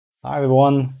Hi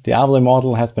everyone, Diablo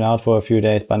Immortal has been out for a few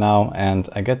days by now, and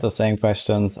I get the same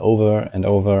questions over and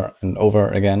over and over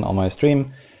again on my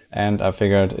stream, and I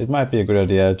figured it might be a good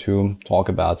idea to talk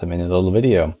about them in a little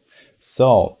video.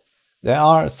 So, there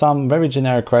are some very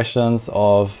generic questions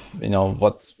of,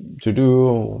 what to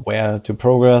do, where to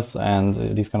progress,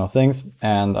 and these kind of things,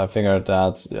 and I figured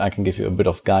that I can give you a bit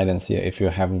of guidance here if you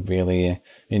haven't really,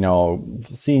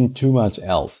 seen too much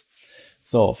else.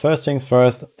 So, first things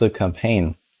first, the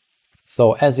campaign.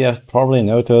 So as you have probably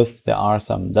noticed, there are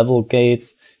some level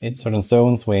gates in certain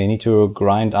zones where you need to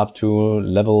grind up to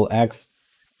level X,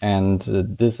 and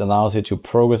this allows you to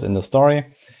progress in the story.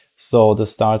 So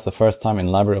this starts the first time in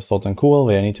Library of Sword and Cool,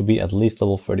 where you need to be at least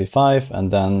level 35,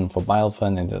 and then for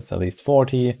Bilefen it's at least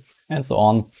 40, and so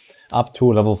on, up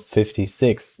to level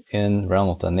 56 in Realm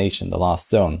of Damnation, the last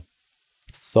zone.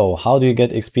 So how do you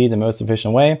get XP the most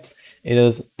efficient way? It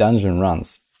is dungeon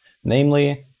runs,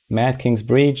 namely Mad King's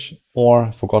Breach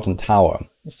or Forgotten Tower.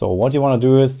 So what you want to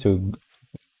do is to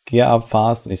gear up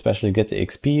fast, especially get the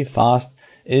XP fast,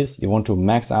 is you want to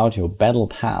max out your battle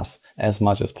pass as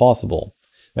much as possible.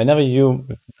 Whenever you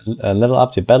level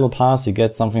up your battle pass, you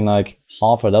get something like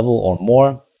half a level or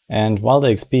more. And while the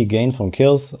XP gained from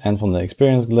kills and from the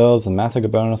experience globes and massacre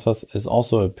bonuses is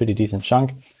also a pretty decent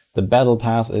chunk, the battle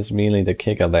pass is really the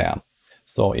kicker there.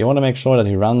 So you want to make sure that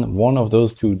you run one of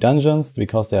those two dungeons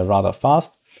because they're rather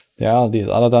fast. There are these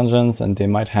other dungeons and they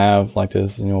might have like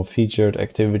this, featured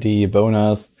activity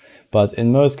bonus, but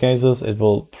in most cases it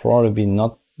will probably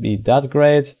not be that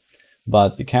great,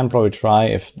 but you can probably try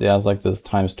if there's like this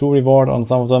 ×2 reward on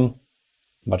some of them.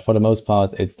 But for the most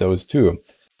part, it's those two.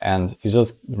 And you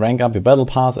just rank up your battle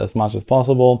pass as much as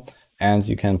possible and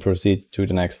you can proceed to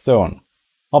the next zone.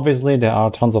 Obviously, there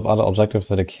are tons of other objectives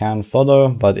that you can follow,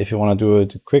 but if you want to do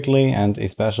it quickly and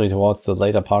especially towards the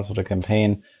later parts of the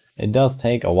campaign, it does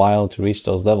take a while to reach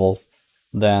those levels,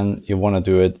 then you want to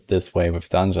do it this way with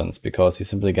dungeons, because you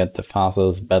simply get the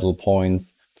fastest battle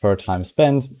points per time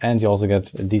spent, and you also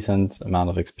get a decent amount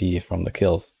of XP from the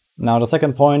kills. Now the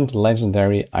second point,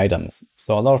 legendary items.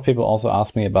 So a lot of people also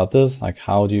ask me about this, like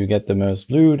how do you get the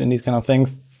most loot and these kind of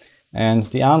things. And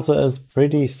the answer is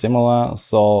pretty similar.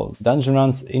 So dungeon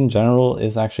runs in general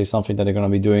is actually something that you're going to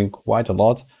be doing quite a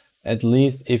lot, at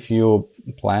least if you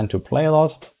plan to play a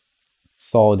lot.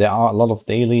 So there are a lot of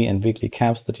daily and weekly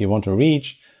caps that you want to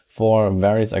reach for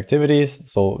various activities.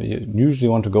 So you usually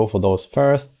want to go for those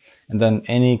first, and then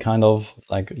any kind of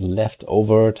like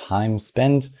leftover time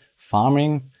spent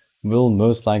farming will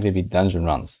most likely be dungeon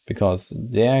runs, because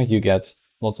there you get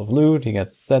lots of loot, you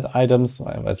get set items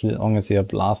as long as you're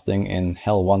blasting in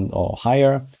Hell 1 or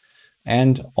higher,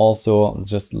 and also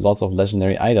just lots of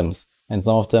legendary items. And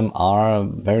some of them are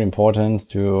very important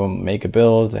to make a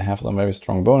build. They have some very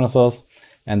strong bonuses,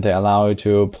 and they allow you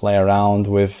to play around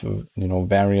with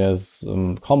various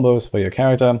combos for your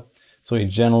character. So you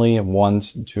generally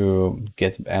want to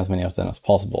get as many of them as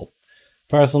possible.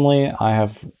 Personally, I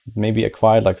have maybe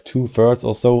acquired like 2/3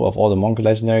 or so of all the Monk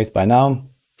legendaries by now.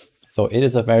 So it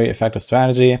is a very effective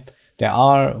strategy. There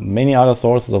are many other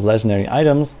sources of legendary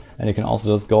items, and you can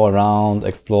also just go around,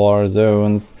 explore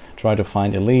zones, try to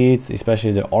find elites,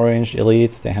 especially the orange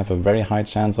elites. They have a very high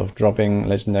chance of dropping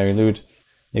legendary loot.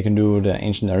 You can do the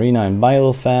Ancient Arena in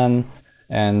Bilefen,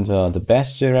 and the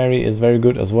Bestiary is very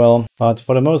good as well. But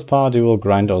for the most part, you will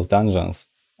grind those dungeons.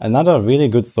 Another really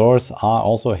good source are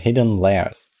also hidden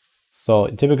lairs. So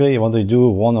typically you want to do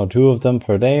 1 or 2 of them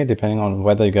per day, depending on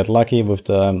whether you get lucky with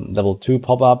the level 2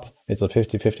 pop-up. It's a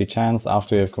 50-50 chance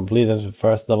after you've completed the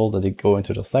first level that you go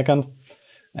into the second.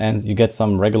 And you get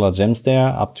some regular gems there,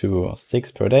 up to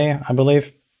 6 per day, I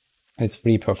believe. It's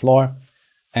free per floor.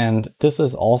 And this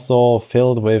is also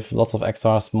filled with lots of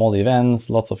extra small events,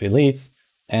 lots of elites,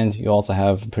 and you also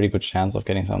have a pretty good chance of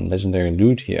getting some legendary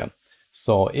loot here.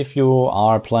 So if you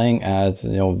are playing at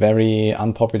very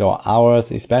unpopular hours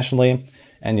especially,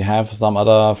 and you have some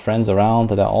other friends around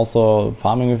that are also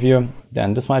farming with you,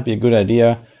 then this might be a good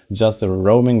idea, just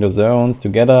roaming the zones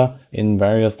together in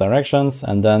various directions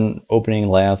and then opening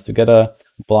lairs together,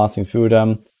 blasting through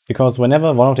them. Because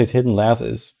whenever one of these hidden lairs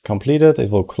is completed, it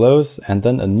will close and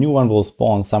then a new one will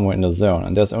spawn somewhere in the zone.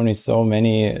 And there's only so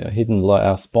many hidden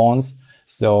lair spawns,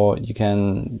 so you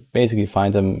can basically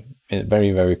find them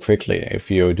very, very quickly if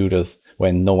you do this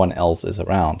when no one else is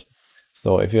around.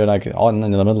 So if you're like on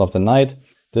in the middle of the night,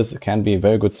 this can be a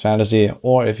very good strategy.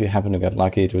 Or if you happen to get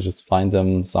lucky to just find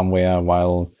them somewhere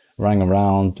while running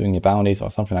around, doing your bounties or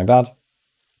something like that,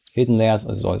 hidden lairs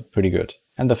is always pretty good.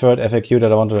 And the third FAQ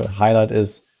that I want to highlight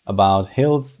is about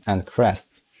hills and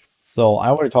crests. So I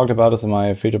already talked about this in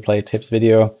my free-to-play tips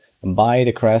video. Buy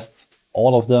the crests.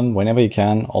 all of them whenever you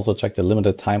can. Also check the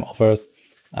limited time offers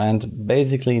and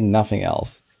basically nothing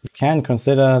else. You can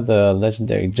consider the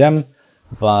legendary gem,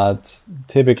 but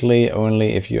typically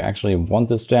only if you actually want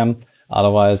this gem.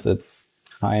 Otherwise it's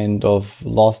kind of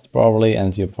lost probably,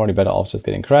 and you're probably better off just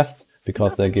getting crests,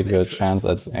 because they give you a chance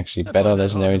at actually better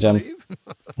legendary gems.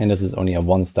 And this is only a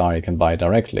 1-star you can buy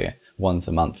directly once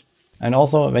a month. And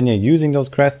also when you're using those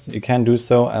crests, you can do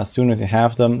so as soon as you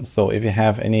have them. So if you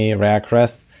have any rare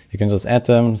crests, you can just add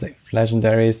them, say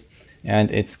legendaries, and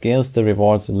it scales the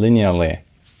rewards linearly.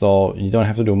 So you don't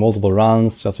have to do multiple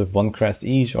runs just with 1 crest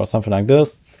each or something like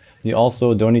this. You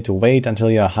also don't need to wait until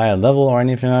you're a higher level or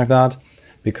anything like that,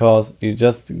 because you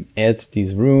just add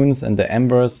these runes and the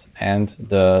embers and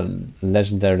the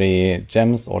legendary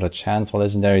gems or the chance for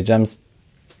legendary gems,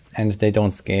 and they don't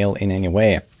scale in any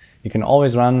way. You can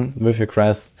always run with your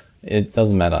crests, it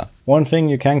doesn't matter. One thing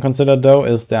you can consider though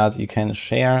is that you can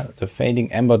share the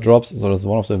fading ember drops. So this is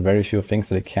one of the very few things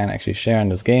that you can actually share in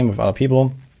this game with other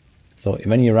people. So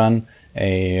when you run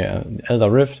a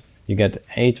Elder Rift, you get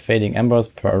 8 fading embers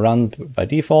per run by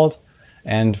default.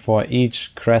 And for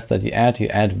each crest that you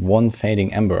add 1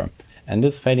 fading ember. And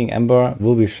this fading ember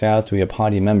will be shared to your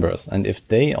party members. And if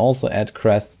they also add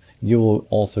crests, you will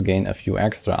also gain a few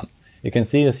extra. You can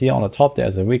see this here on the top.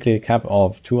 There's a weekly cap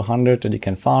of 200 that you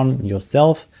can farm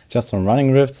yourself just from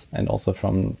running rifts and also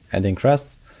from adding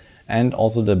crests. And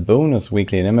also the bonus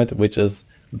weekly limit, which is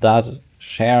that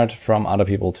shared from other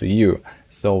people to you.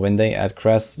 So when they add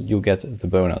crests, you get the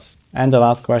bonus. And the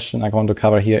last question I want to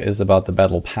cover here is about the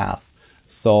battle pass.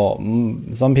 So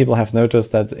some people have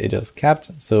noticed that it is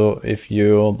capped. So if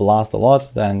you blast a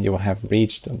lot, then you have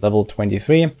reached level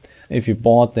 23. If you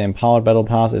bought the empowered battle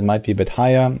pass, it might be a bit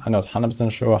higher. I'm not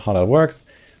 100% sure how that works.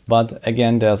 But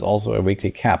again, there's also a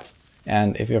weekly cap.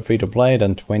 And if you're free to play,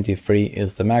 then 23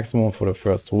 is the maximum for the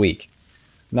first week.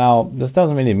 Now, this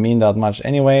doesn't really mean that much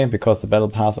anyway, because the battle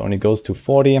pass only goes to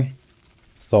 40.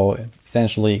 So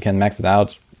essentially you can max it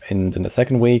out in the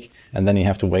second week, and then you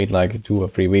have to wait like 2 or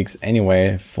 3 weeks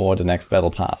anyway for the next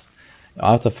battle pass.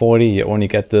 After 40 you only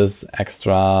get this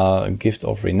extra gift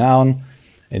of renown.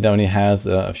 It only has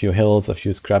a few hills, a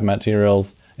few scrap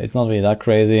materials. It's not really that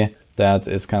crazy. That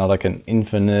is kind of like an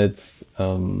infinite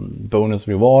bonus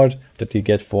reward that you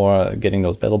get for getting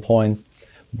those battle points.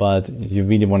 But you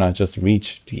really want to just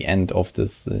reach the end of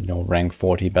this rank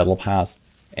 40 battle pass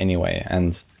anyway,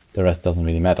 and the rest doesn't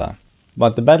really matter.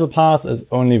 But the battle pass is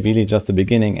only really just the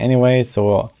beginning anyway,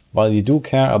 so while you do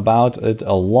care about it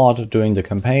a lot during the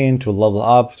campaign to level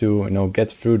up, to get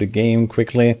through the game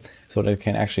quickly so that you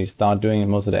can actually start doing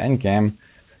most of the end game,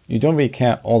 you don't really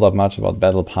care all that much about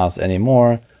battle pass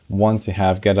anymore once you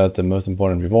have gathered the most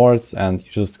important rewards and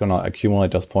you're just gonna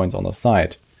accumulate those points on the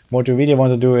side. What you really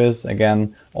want to do is,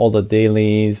 again, all the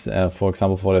dailies, for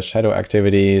example, for the shadow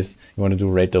activities, you want to do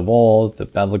Raid the Vault, the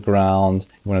Battleground,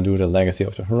 you want to do the Legacy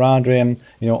of the Heradrim,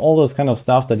 all those kind of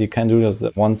stuff that you can do just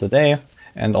once a day.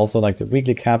 And also like the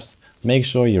weekly caps, make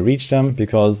sure you reach them,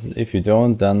 because if you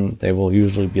don't, then they will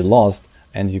usually be lost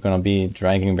and you're going to be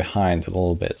dragging behind a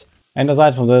little bit. And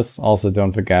aside from this, also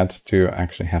don't forget to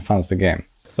actually have fun with the game.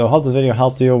 So I hope this video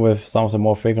helped you with some of the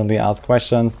more frequently asked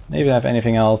questions. If you have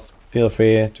anything else, feel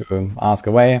free to ask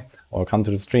away or come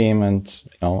to the stream and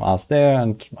ask there,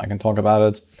 and I can talk about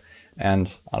it.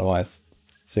 And otherwise,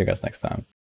 see you guys next time.